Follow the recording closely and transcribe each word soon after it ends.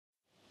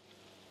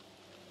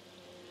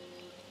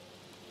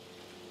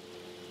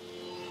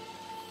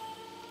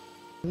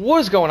What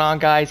is going on,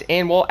 guys?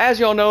 And well, as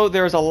you all know,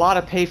 there's a lot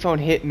of payphone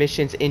hit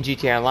missions in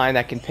GTA Online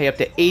that can pay up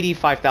to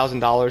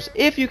 $85,000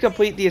 if you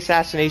complete the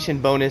assassination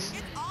bonus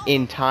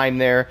in time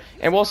there.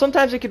 And well,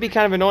 sometimes it can be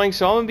kind of annoying,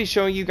 so I'm going to be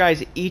showing you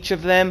guys each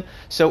of them.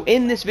 So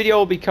in this video,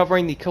 we'll be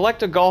covering the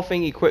collect a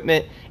golfing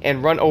equipment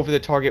and run over the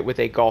target with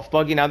a golf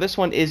buggy. Now this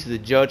one is the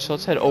judge, so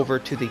let's head over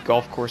to the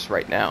golf course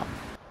right now.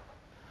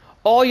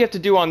 All you have to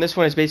do on this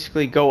one is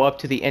basically go up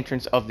to the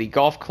entrance of the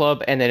golf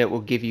club, and then it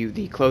will give you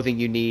the clothing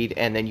you need,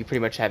 and then you pretty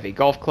much have a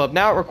golf club.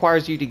 Now it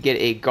requires you to get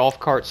a golf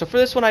cart. So for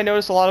this one, I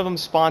noticed a lot of them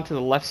spawn to the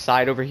left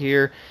side over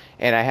here,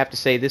 and I have to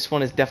say this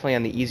one is definitely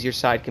on the easier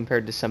side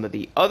compared to some of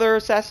the other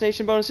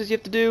assassination bonuses you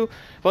have to do.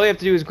 All you have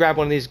to do is grab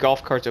one of these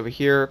golf carts over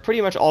here.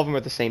 Pretty much all of them are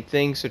the same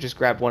thing, so just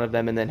grab one of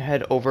them and then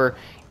head over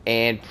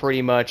and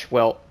pretty much,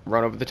 well,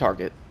 run over the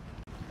target.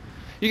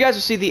 You guys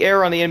will see the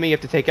error on the enemy you have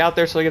to take out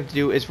there, so all you have to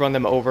do is run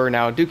them over.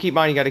 Now, do keep in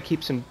mind you got to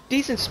keep some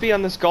decent speed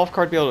on this golf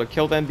cart to be able to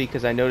kill them,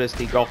 because I noticed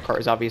the golf cart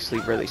is obviously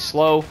really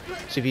slow.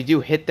 So if you do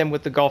hit them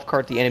with the golf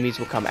cart, the enemies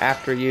will come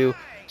after you,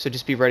 so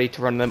just be ready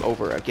to run them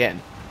over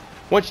again.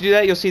 Once you do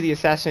that, you'll see the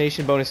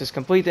assassination bonus is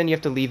complete, then you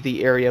have to leave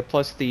the area,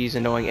 plus these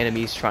annoying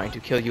enemies trying to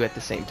kill you at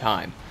the same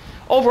time.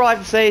 Overall, I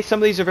have to say, some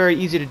of these are very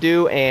easy to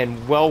do,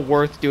 and well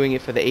worth doing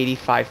it for the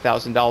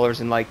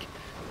 $85,000 in like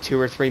 2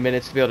 or 3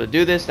 minutes to be able to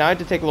do this. Now I had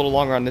to take a little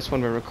longer on this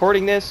one when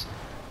recording this,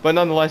 but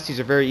nonetheless these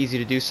are very easy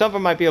to do. Some of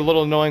them might be a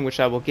little annoying,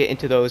 which I will get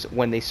into those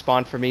when they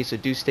spawn for me, so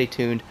do stay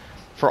tuned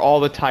for all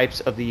the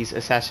types of these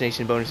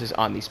assassination bonuses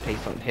on these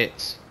payphone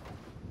hits.